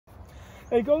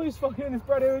Hey guys, fucking it's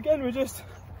Brad here again. We're just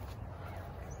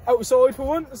outside for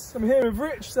once. I'm here with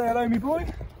Rich. Say hello, me boy.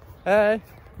 Hey.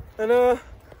 And yeah,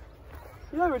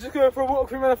 we're just going for a walk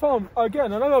through Manor Farm.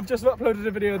 Again, I know I've just uploaded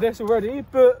a video of this already,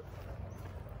 but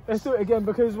let's do it again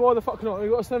because why the fuck not?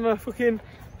 We've got to send my fucking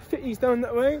fitties down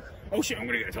that way. Oh shit, I'm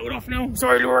gonna get told off now.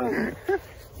 Sorry, Lauren. You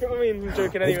know what I mean? I'm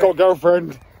joking anyway. He's got a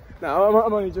girlfriend. No,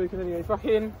 I'm only joking anyway.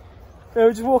 Fucking, yeah,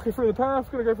 we're just walking through the path.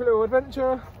 Gonna go for a little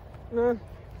adventure. Yeah.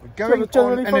 We're going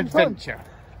on an adventure.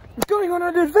 We're going on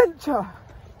an adventure.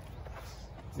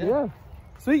 Yeah.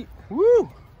 Sweet.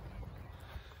 Woo.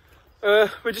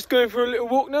 We're just going for a little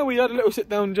walk now. We had a little sit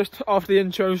down just after the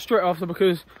intro, straight after,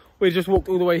 because we just walked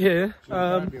all the way here.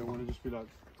 I want to just be like,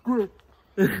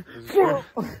 squirrel.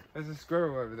 There's a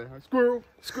squirrel over there. Squirrel.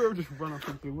 Squirrel just run off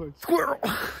into the woods. Squirrel.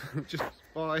 Just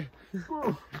bye.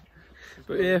 Squirrel.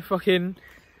 But yeah, fucking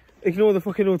ignore the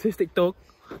fucking autistic dog.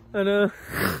 And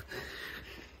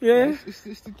yeah.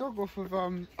 It's the dog off of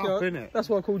Up, yeah, innit? That's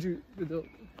why I called you the dog.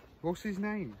 What's his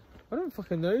name? I don't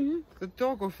fucking know. The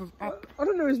dog off of Up. I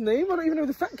don't know his name. I don't even know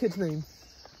the fat kid's name.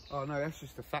 Oh no, that's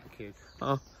just the fat kid.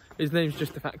 Oh, his name's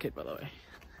just the fat kid, by the way.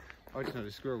 I just know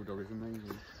the squirrel dog is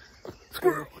amazing.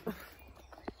 Squirrel.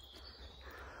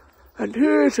 And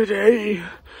here today,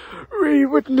 we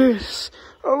witness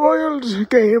a wild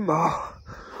gamer.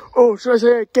 Oh, should I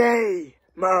say a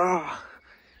gamer?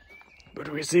 But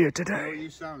we see it What do today. you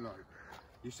sound like?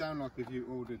 You sound like if you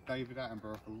ordered David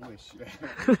Attenborough for Wish.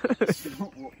 That's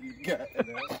not what you get.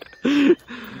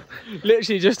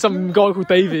 Literally just some guy called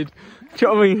David. Do you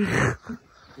know what I mean?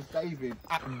 It's David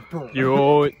Attenborough. You're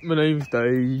alright, my name's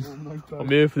Dave. I'm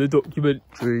here for the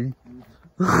documentary.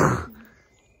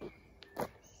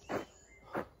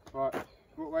 Right,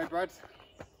 what way, Brad?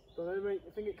 Don't know, mate. I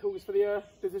think it calls for the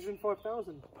Division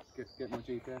 5000. Get my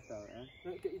GPS out,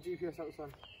 eh? Get your GPS out,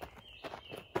 son.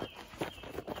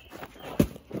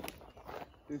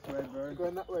 This way, bird.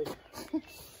 Going that way.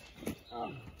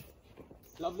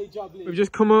 Lovely jubbly. We've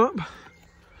just come up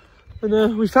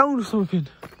and we found something.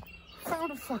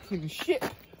 Found a fucking shit.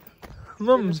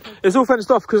 Mums, it's all fenced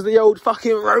off because of the old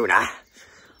fucking Rona.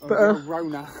 But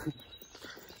Rona.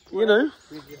 you know.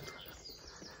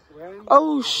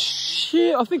 Oh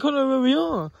shit! I think I know where we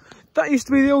are. That used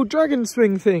to be the old dragon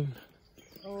swing thing.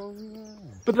 Oh yeah.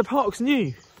 But the park's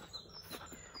new.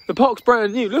 The park's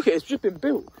brand new. Look at it, it's just been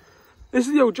built. This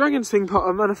is the old dragon swing part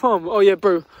of Manor Farm. Oh yeah,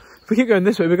 bro. If we keep going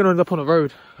this way, we're gonna end up on a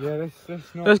road. Yeah, let's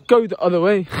not. Let's go the other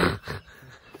way.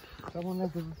 Someone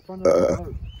left the front of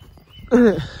the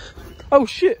boat. Oh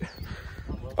shit!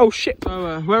 Oh shit!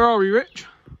 Oh, where are we, Rich?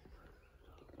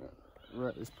 We're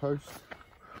at this post.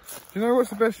 Do you know what's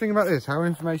the best thing about this? How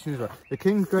information is right. The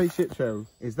King's Great Ship Trail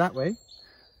is that way,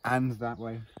 and that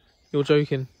way. You're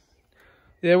joking.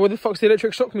 Yeah, what the fuck's the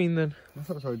electric shock mean then? That's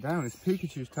upside down. It's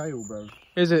Pikachu's tail, bro.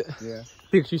 Is it? Yeah.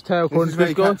 Pikachu's tail, according to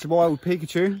this guy. Catch a wild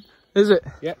Pikachu. Is it?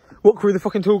 Yep. Walk through the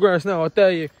fucking tall grass now, I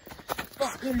dare you.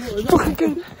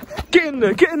 Fucking get in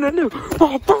there now.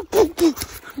 Are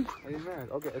you mad?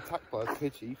 I'll get attacked by a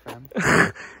Pidgey, fam.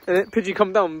 And then Pidgey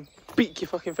come down, beat your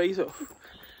fucking face off.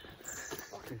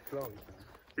 Fucking fly, fam.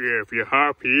 Yeah, if you're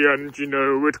happy and you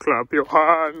know it, clap your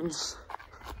hands.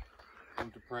 I'm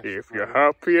depressed. If you're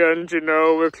happy and you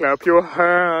know it, clap your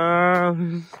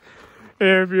hands.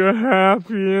 If you're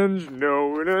happy and you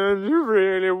know it and you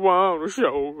really want to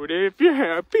show it. If you're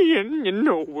happy and you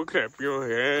know it, clap your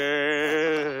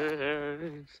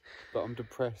hands. But I'm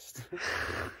depressed. Oh shit,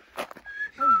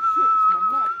 it's my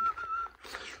mum.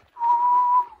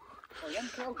 Oh, one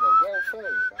cowgirl, well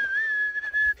furry, fam.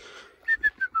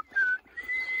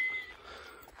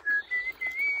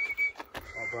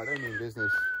 Oh, bro, I don't mean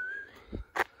business.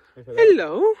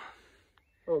 Hello.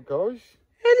 Oh, gosh.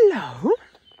 Hello.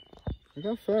 Look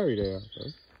how furry they are,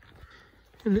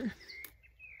 bro.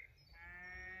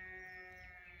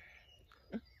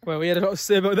 Well, we had a lot to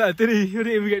say about that, didn't he? We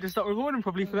didn't even get to start recording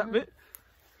probably for that bit.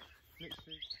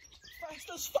 Literally. Fast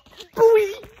as fuck,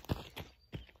 boy!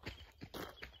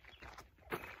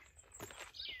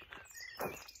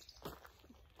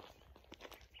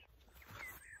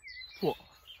 What?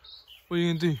 What are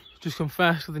you gonna do? Just come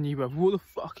faster than you, bruv. What the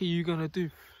fuck are you gonna do,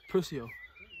 pussy-o?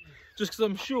 Just because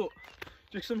I'm short?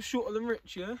 Just because I'm shorter than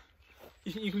Rich, yeah?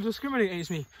 You think you can discriminate against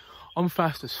me? I'm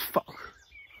fast as fuck.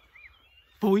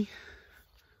 Boy.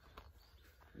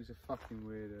 He's a fucking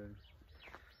weirdo.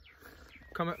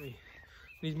 Come at me.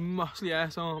 These muscly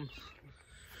ass arms.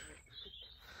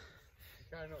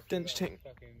 Dense tank.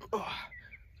 Oh.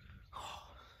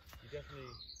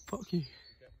 Fuck you.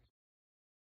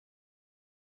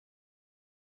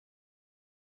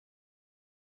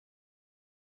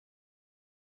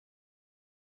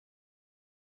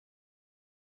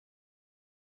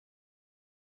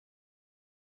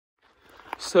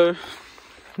 So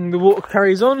the walk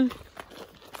carries on.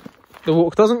 The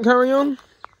walk doesn't carry on.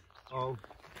 Oh,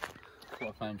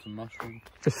 I found some mushrooms.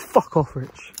 Just fuck off,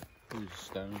 Rich. Who's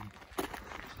stone?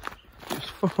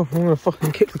 Just fuck off. I'm gonna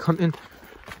fucking kick the cunt in.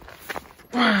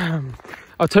 Wham!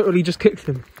 I totally just kicked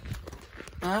him.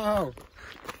 Ow!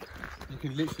 You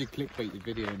can literally clickbait the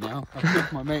video now. I've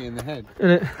kicked my mate in the head.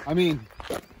 Innit? I mean,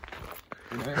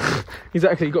 you know.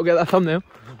 Exactly, you got to get that thumbnail.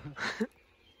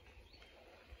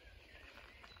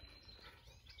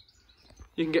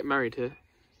 You can get married here.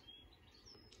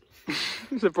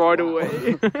 It's a bridal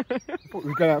way. I thought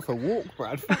we'd go out for a walk,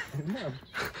 Brad.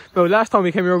 Well, last time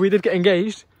we came here, we did get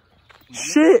engaged.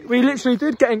 Shit, we literally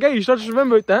did get engaged. I just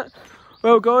remembered that.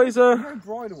 Well, guys, No,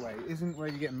 bridal way isn't where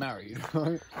you get married,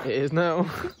 right? it is now.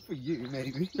 For you,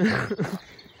 maybe.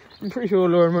 I'm pretty sure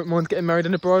Lauren won't mind getting married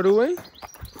in a bridal way.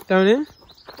 Down here.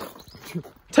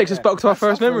 Takes us back to our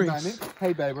first memories.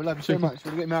 Hey, babe, I love you so much.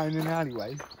 We'll get married in an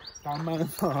alleyway. Down Manor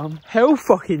Farm. Hell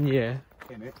fucking yeah.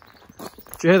 In it.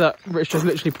 Do you hear that? Rich just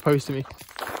literally proposed to me.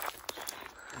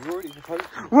 You already proposed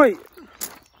to me? Wait.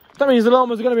 That means the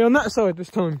llamas are going to be on that side this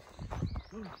time.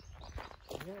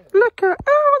 Yeah. Look at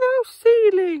all those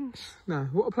ceilings. No,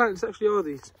 what planets actually are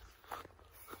these?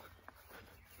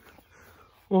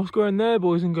 What's going there,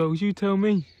 boys and girls? You tell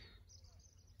me.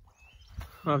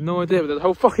 I have no idea, but there's a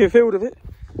whole fucking field of it.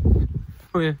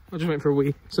 Oh yeah, I'll just wait for a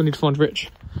wee. Still need to find Rich.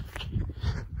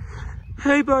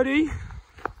 Hey, buddy.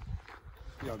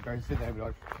 Yeah, I'll go and sit there and be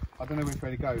like, I don't know which way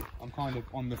to go. I'm kind of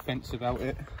on the fence about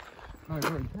it. No,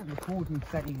 bro, you can't record me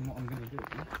saying what I'm going to do.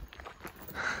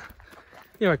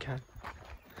 Yeah, I can.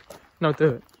 No, do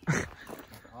it. Ask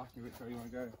me which way you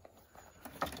want to go.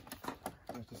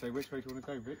 You have to say which way do you want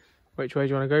to go, Rich? Which way do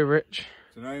you want to go, Rich?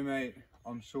 I don't know, mate.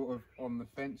 I'm sort of on the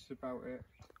fence about it.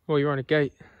 Well, you're on a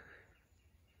gate.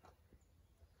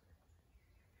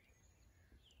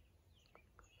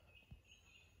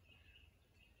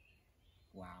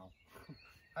 Wow.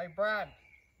 Hey, Brad.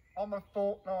 I'm a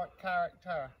Fortnite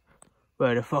character.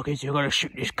 Where the fuck is you gonna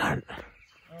shoot this cunt?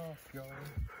 Oh, God.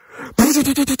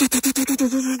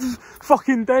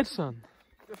 Fucking dead, son.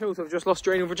 It feels I've just lost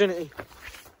draining virginity.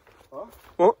 What?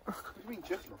 What? What do you mean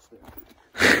just lost it?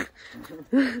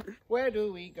 Where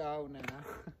do we go now?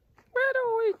 Where do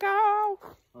we go?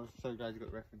 I was so glad you got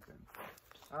the reference then.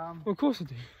 Well, of course I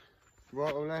do.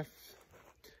 Right or left?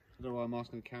 I don't know why I'm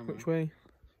asking the camera. Which way?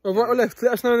 Oh, right or left?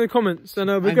 Let us know in the comments. And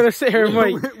we're going to sit here and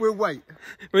wait. We'll wait.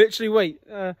 We'll literally wait.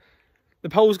 The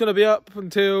poll's going to be up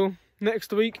until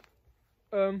next week.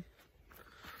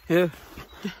 Yeah.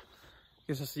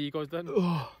 Guess I'll see you guys then.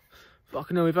 Oh,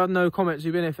 fucking hell, we've had no comments.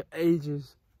 We've been here for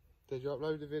ages. Did you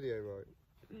upload the video right?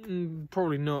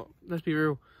 Probably not. Let's be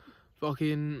real.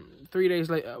 Fucking 3 days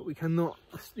later, we cannot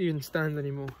even stand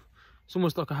anymore. It's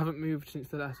almost like I haven't moved since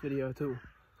the last video at all.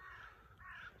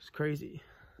 It's crazy.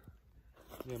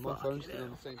 Yeah, my phone's still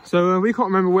on the same. So we can't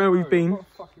remember where we've been. What a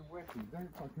fucking weapon.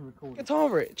 Don't fucking record it. Guitar,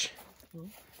 Rich.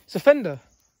 It's a Fender.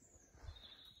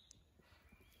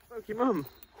 Thank you, Mum.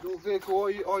 Your vehicle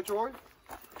I drive?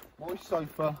 My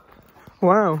sofa.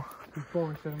 Wow.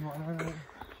 Boris said I'm not allowed it.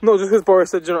 Not just because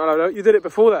Boris said you're not allowed out. You did it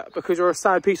before that because you're a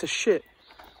sad piece of shit.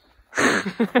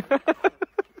 Fucking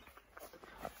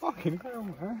hell,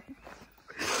 man.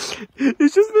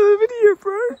 It's just for the video,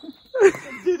 bro. I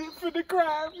did it for the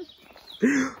gram.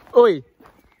 Oi.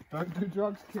 Don't do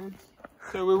drugs, kids.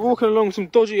 So we're walking along some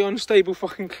dodgy, unstable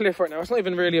fucking cliff right now. It's not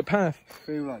even really a path. I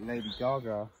feel like Lady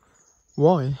Gaga.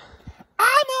 Why? I'm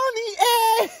on the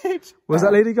edge. Was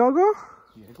that Lady Gaga?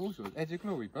 Yeah, of course it was. Edge of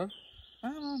Glory, bro.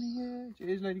 I'm on the edge. It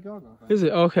is Lady Gaga. Bro. Is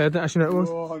it? Oh, okay, I didn't actually know it was.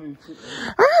 Oh, I'm on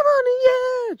the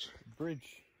edge.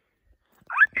 Bridge.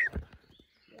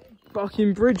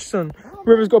 Fucking bridge, son.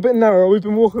 River's got a bit narrow. We've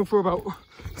been walking for about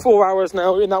 4 hours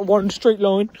now in that one straight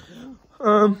line.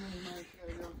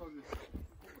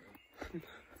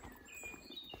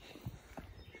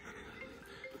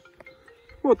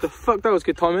 What the fuck? That was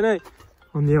good timing, eh?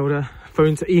 On the old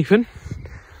phone to Ethan.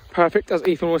 Perfect, as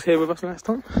Ethan was here with us last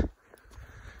time.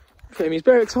 He's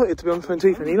very excited to be on the phone to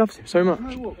Ethan. He loves him so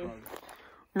much.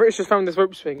 Rich just found this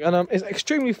rope swing, and it's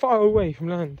extremely far away from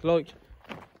land. Like,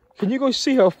 can you guys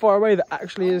see how far away that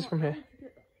actually is from here?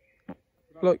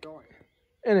 Like,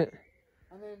 innit?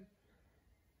 And then,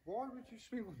 why would you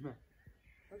swing on that?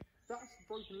 That's a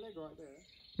broken leg right there.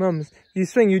 Mums, you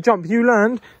swing, you jump, you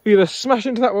land, you either smash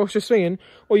into that whilst you're swinging,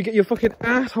 or you get your fucking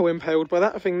asshole impaled by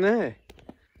that thing there.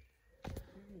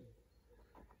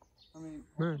 I mean,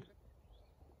 Man.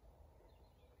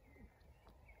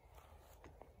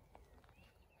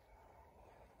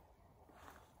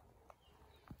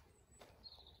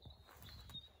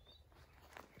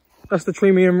 That's the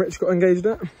tree me and Rich got engaged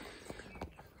at.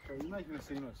 so you making this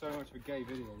seem like so much of a gay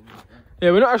video.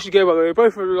 Yeah, we're not actually gay, by the way. We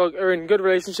both are in good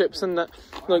relationships and that.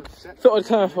 Like, thought I'd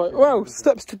clarify. Well,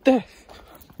 steps to death.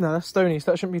 No, that's stony,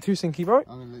 so that shouldn't be too sinky, right?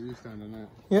 I'm gonna let you stand on that.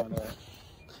 Yeah.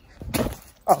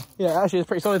 Oh, yeah, actually, it's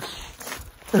pretty solid.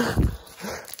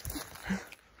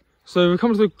 So we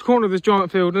come to the corner of this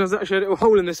giant field, and there's actually a little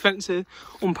hole in this fence here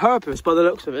on purpose, by the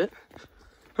looks of it.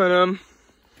 And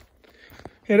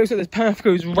yeah, it looks like this path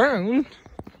goes round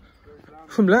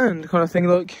from land, kind of thing.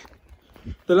 Like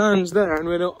the land's there, and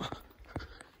we're not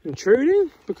intruding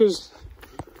because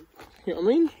you know what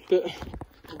I mean. But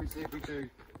obviously, if we do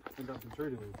end up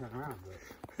intruding, we turn around.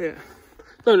 But... yeah,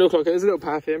 don't look like it. There's a little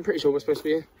path here. I'm pretty sure we're supposed to be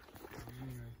here.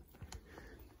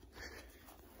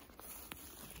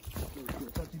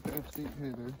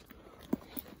 Here, dude.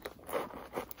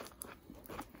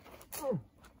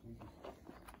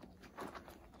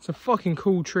 It's a fucking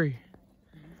cool tree.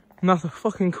 And that's a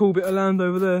fucking cool bit of land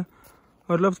over there.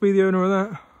 I'd love to be the owner of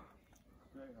that.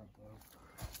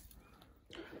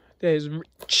 There's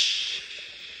Rich,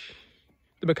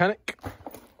 the mechanic.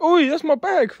 Oi, that's my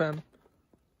bag, fam.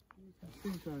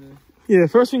 Yeah,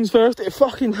 first things first, it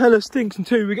fucking hella stinks. And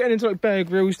two, we're getting into like Bear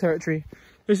Grylls territory.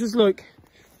 This is like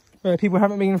people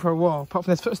haven't been in for a while, apart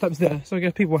from there's footsteps there. So I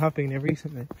guess people have been here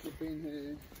recently.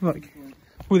 Like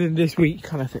within this week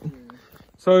kind of thing.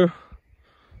 So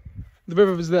the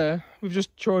river was there. We've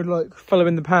just tried like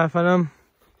following the path, and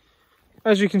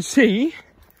as you can see,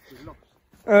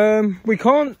 we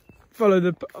can't follow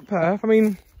the path. I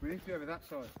mean, we need to go over that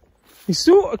side. You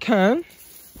sort of can,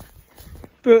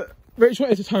 but Rich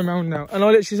wanted to turn around now, and I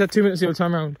literally said 2 minutes to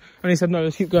turn around, and he said no,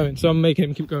 let's keep going. So I'm making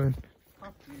him keep going.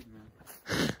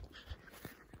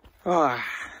 Ah,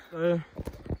 so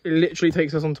it literally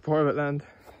takes us onto private land.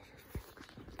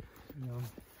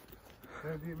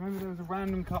 Remember there was a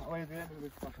random cutaway at the end of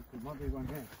this stuff. There might be one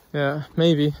here. Yeah,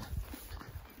 maybe.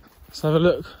 Let's have a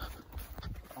look.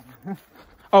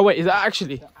 Oh wait, is that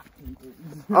actually?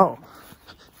 Oh.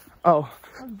 Oh.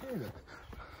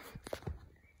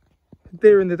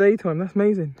 Deer in the daytime, that's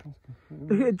amazing.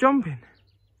 Look at it jumping.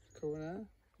 Cool now.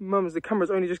 Mums, the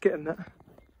camera's only just getting that.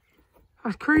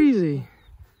 That's crazy.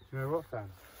 You know what, fam?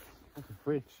 That's a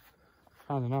bridge.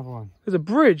 Found another one. There's a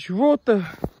bridge. What the?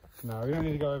 No, we don't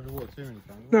need to go over the water too many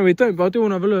times. No, we don't, but I do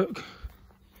want to have a look.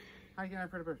 How you going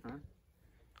over the bridge, man?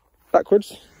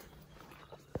 Backwards.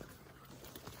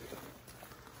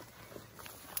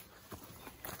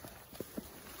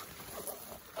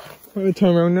 I'm going to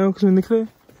turn around now because we're in the clear.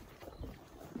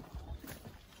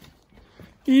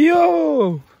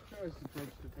 Yo!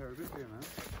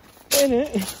 In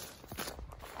it.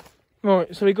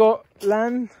 Right, so we got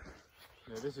land.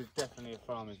 Yeah, this is definitely a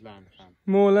farmer's land, fam.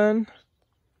 More land.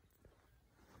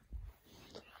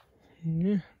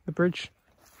 Yeah, the bridge.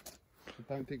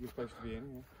 I don't think we're supposed to be in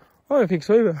here. I don't think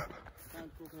so either.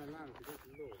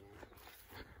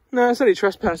 No, it's only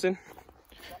trespassing.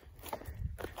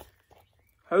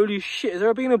 Holy shit, has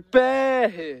there been a bear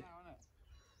here?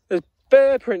 There's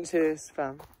bear prints here,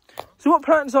 fam. So what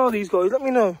plants are these, guys? Let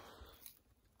me know.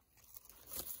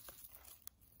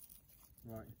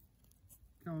 Right.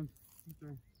 Come on.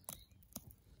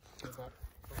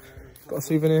 Got a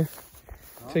souvenir.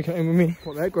 Taking it in with me.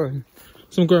 What they're growing.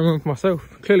 So I'm growing one for myself.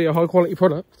 Clearly a high quality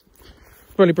product.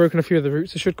 I've only broken a few of the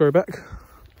roots, it should grow back.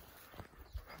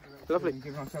 Lovely.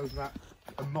 Giving ourselves about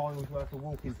a mile's worth of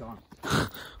walking time.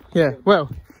 Yeah, well,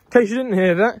 in case you didn't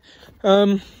hear that, we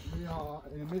are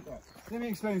in the middle. Let me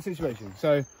explain the situation.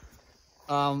 So,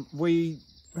 we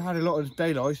had a lot of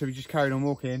daylight, so we just carried on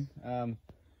walking. And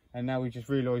now we just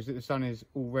realised that the sun is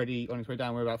already on its way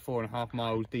down. We're about 4.5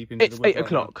 miles deep into the woods. It's 8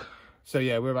 o'clock. So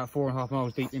yeah, we're about 4.5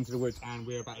 miles deep into the woods, and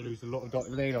we're about to lose a lot of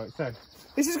daylight. So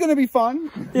this is going to be fun.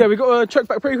 Yeah, we got to check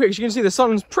back pretty quick. As you can see, the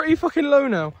sun's pretty fucking low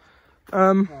now.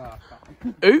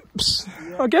 Oops,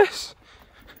 yeah. I guess.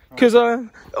 Because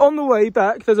on the way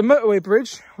back, there's a motorway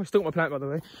bridge. I still got my plant, by the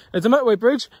way. There's a motorway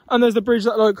bridge, and there's the bridge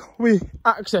that like we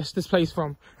access this place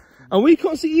from, and we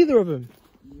can't see either of them.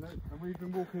 No, and we've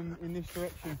been walking in this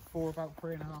direction for about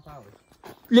 3.5 hours.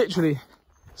 Literally.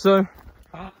 So,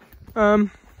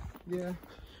 yeah.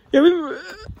 Yeah, we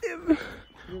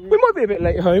might be a bit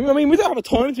late home. I mean, we don't have a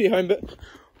time to be home, but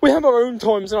we have our own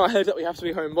times in our head that we have to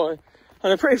be home by.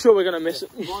 And I'm pretty sure we're going to miss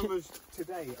it. Mine was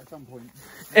today at some point.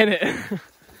 In it.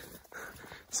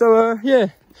 So, yeah.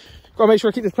 Got to make sure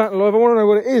I keep this plant alive. I want to know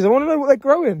what it is. I want to know what they're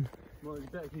growing. Well, you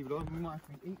better keep it on. We might have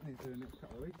to be eating it for the next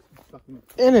couple of weeks. Stuck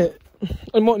in it.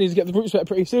 I might need to get the roots wet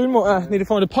pretty soon. Might need to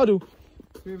find a puddle.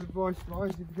 Bit of advice, guys,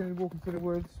 if you're going to walk into the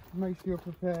woods, make sure you're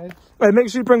prepared. Right, make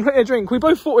sure you bring plenty of drink. We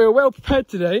both thought we were well prepared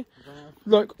today,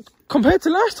 like compared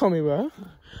to last time we were.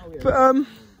 Oh, yeah.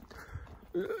 But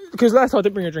because last time I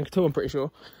didn't bring a drink at all, I'm pretty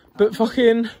sure. But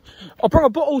fucking, I brought a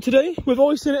bottle today with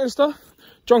ice in it and stuff.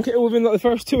 Drunk it all within like the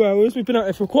first 2 hours. We've been out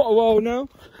here for quite a while now.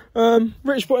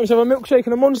 Rich bought himself a milkshake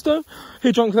and a Monster.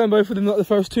 He drank them both within like the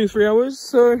first 2-3 hours.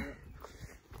 So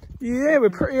yeah, we're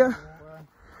pretty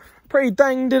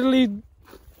dang diddly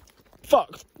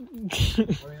fucked.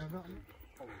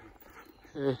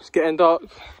 Yeah, it's getting dark.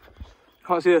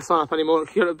 Can't see the sun up anymore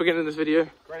like at the beginning of this video.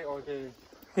 Great idea.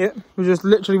 Yeah, we're just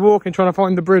literally walking, trying to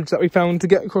find the bridge that we found to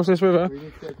get across this river.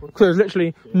 Because there's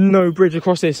literally no bridge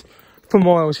across this for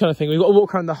miles, kind of thing. We've got to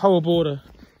walk around the whole border.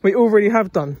 We already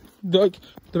have done, like,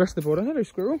 the rest of the border. Hello,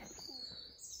 squirrel.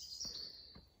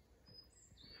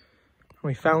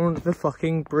 We found the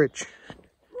fucking bridge.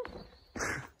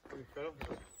 It's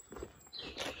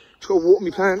got a water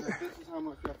me plant. This is how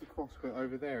much you have to cross, but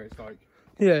over there it's like...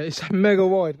 Yeah, it's mega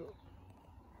wide.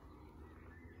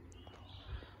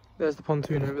 There's the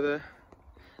pontoon over there.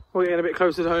 We're getting a bit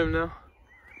closer to home now.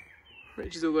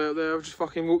 Rich is all the way up there. I've just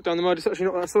fucking walked down the mud. It's actually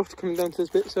not that soft coming down to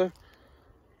this bit, so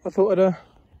I thought I'd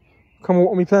come and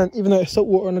water my plant, even though it's salt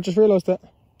water, and I just realised that.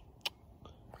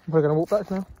 I'm probably going to walk back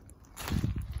now.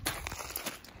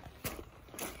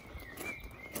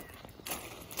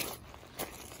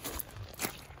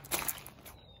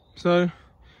 So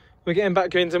we're getting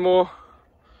back into more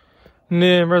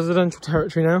near residential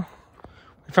territory now.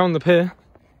 We found the pier.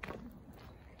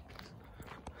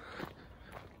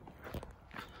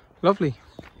 Lovely.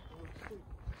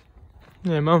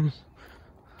 Yeah, mum.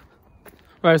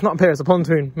 Well, it's not a pier, it's a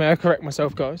pontoon. May I correct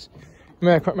myself, guys?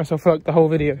 May I correct myself for like the whole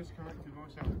video? I just corrected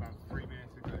myself about 3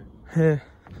 minutes ago. Yeah.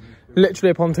 Literally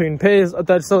a pontoon. Piers are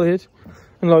dead solid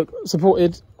and like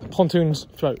supported, pontoons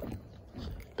float.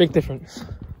 Big difference.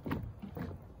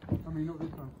 I mean, not this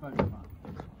one floating, man.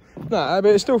 Nah,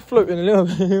 but it's still floating a little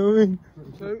bit, you know what I mean?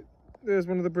 So, there's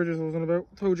one of the bridges I was on about.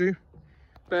 Told you.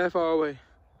 Bare far away.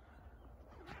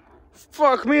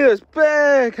 Fuck me, there's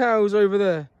bare cows over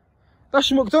there. That's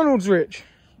your McDonald's, Rich.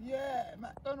 Yeah,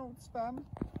 McDonald's spam. I'm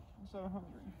so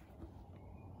hungry.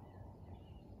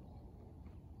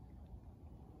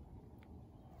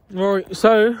 Right,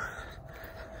 so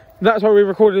that's where we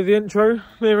recorded the intro.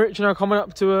 Me and Rich are now coming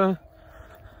up to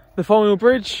the final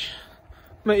bridge.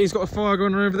 Matey's got a fire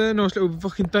going on over there. Nice little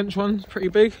fucking bench one, it's pretty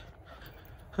big.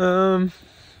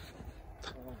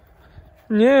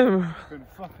 Yeah. It's been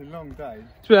a fucking long day.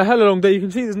 It's been a hella long day. You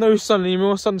can see there's no sun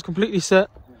anymore. Sun's completely set.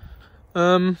 Still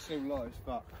light as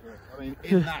fuck. I mean,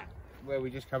 in that, where we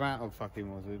just come out of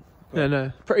fucking was it? Yeah,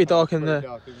 no. Pretty dark in there.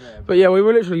 Dark in there. But yeah, we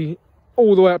were literally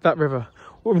all the way up that river.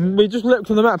 We just looked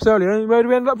on the maps earlier. Where did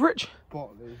we end up, Rich?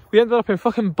 Botley. We ended up in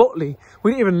fucking Botley.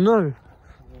 We didn't even know.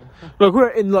 Yeah. Like, we're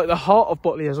in like the heart of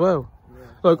Botley as well.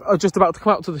 Yeah. Like, just about to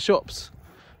come out to the shops.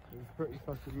 It was pretty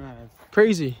fucking mad.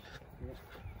 Crazy.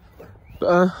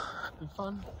 But It's been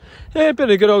fun. yeah, it's been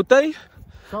a good old day.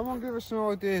 Someone give us some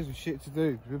ideas of shit to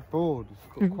do. We're bored.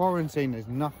 It's got quarantine. There's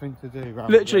nothing to do.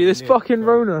 Literally, this fucking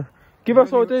Rona. Give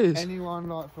us ideas. Anyone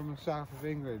like from the south of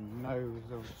England knows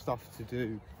of stuff to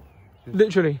do. Just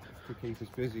Literally. to keep us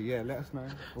busy. Yeah, let us know.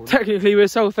 Or Technically, we're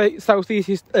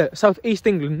southeast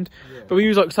England, yeah. but we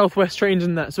use like southwest trains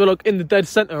and that, so we're like in the dead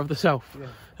centre of the south. Yeah. You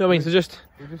know what I mean? So just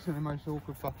We're just in the most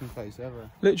awkward fucking place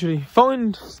ever. literally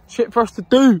find shit for us to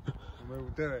do. And we'll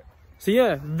do it. So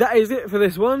yeah, that is it for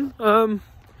this one.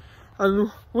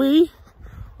 And we,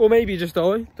 or maybe just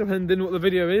I, depending what the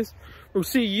video is, we'll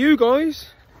see you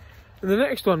guys in the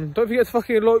next one. Don't forget to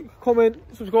fucking like, comment,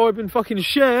 subscribe and fucking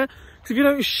share. Because if you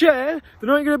don't share, then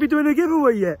I ain't going to be doing a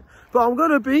giveaway yet. But I'm going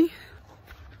to be.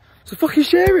 So fucking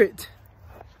share it.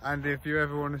 And if you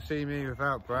ever want to see me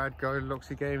without Brad, go to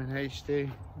Locksy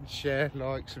GamingHD. Share,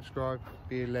 like, subscribe,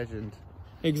 be a legend.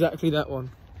 Exactly that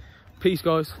one. Peace,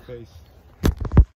 guys. Peace.